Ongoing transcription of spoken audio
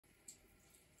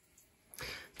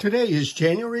Today is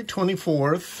January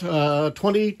 24th,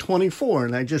 2024,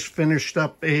 and I just finished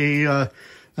up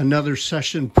another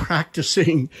session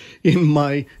practicing in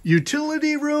my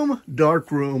utility room,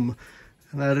 Darkroom.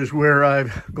 And that is where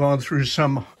I've gone through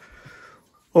some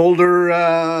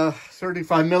older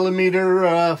 35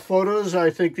 millimeter photos.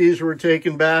 I think these were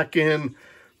taken back in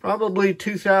probably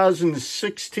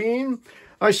 2016.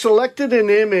 I selected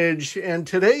an image, and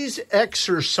today's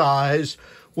exercise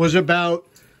was about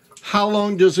how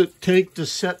long does it take to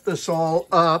set this all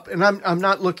up? And I'm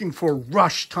not looking for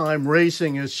rush time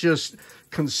racing. It's just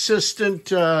consistent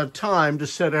time to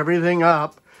set everything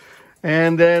up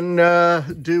and then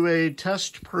do a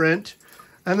test print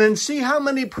and then see how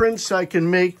many prints I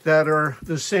can make that are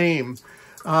the same.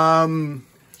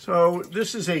 So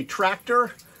this is a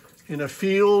tractor in a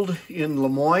field in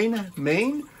Lemoyne,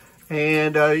 Maine.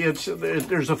 And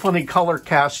there's a funny color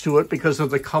cast to it because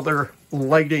of the color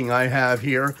lighting I have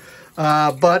here.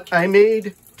 But I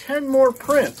made 10 more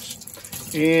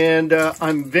prints. And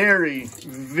I'm very,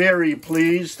 very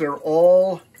pleased. They're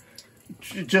all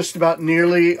just about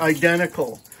nearly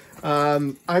identical.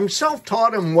 I'm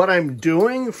self-taught in what I'm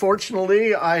doing.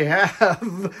 Fortunately, I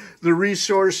have the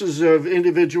resources of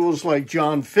individuals like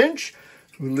John Finch,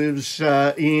 who lives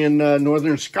in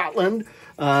northern Scotland.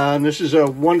 And this is a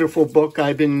wonderful book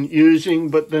I've been using,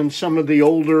 but then some of the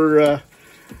older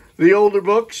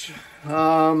books.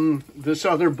 This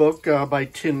other book by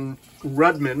Tim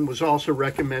Rudman was also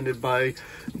recommended by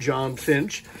John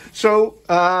Finch. So,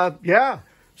 yeah,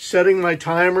 setting my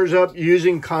timers up,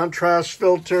 using contrast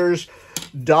filters,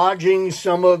 dodging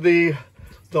some of the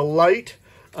light,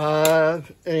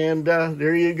 and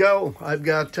there you go. I've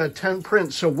got 10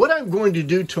 prints. So what I'm going to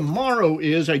do tomorrow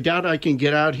is, I doubt I can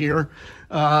get out here.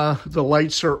 The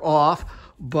lights are off,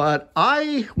 but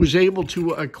I was able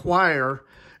to acquire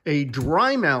a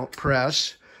dry mount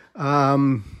press.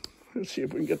 Let's see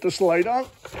if we can get this light on.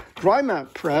 Dry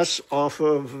mount press off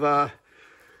of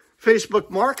Facebook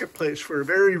Marketplace for a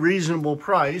very reasonable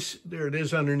price. There it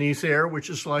is underneath there, which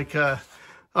is like a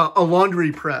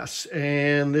laundry press.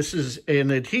 And this is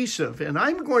an adhesive. And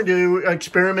I'm going to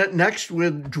experiment next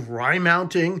with dry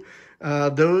mounting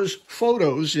those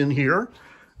photos in here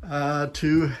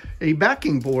to a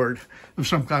backing board of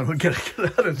some kind. We'll get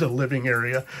out of the living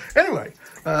area. Anyway,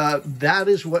 that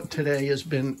is what today has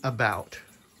been about.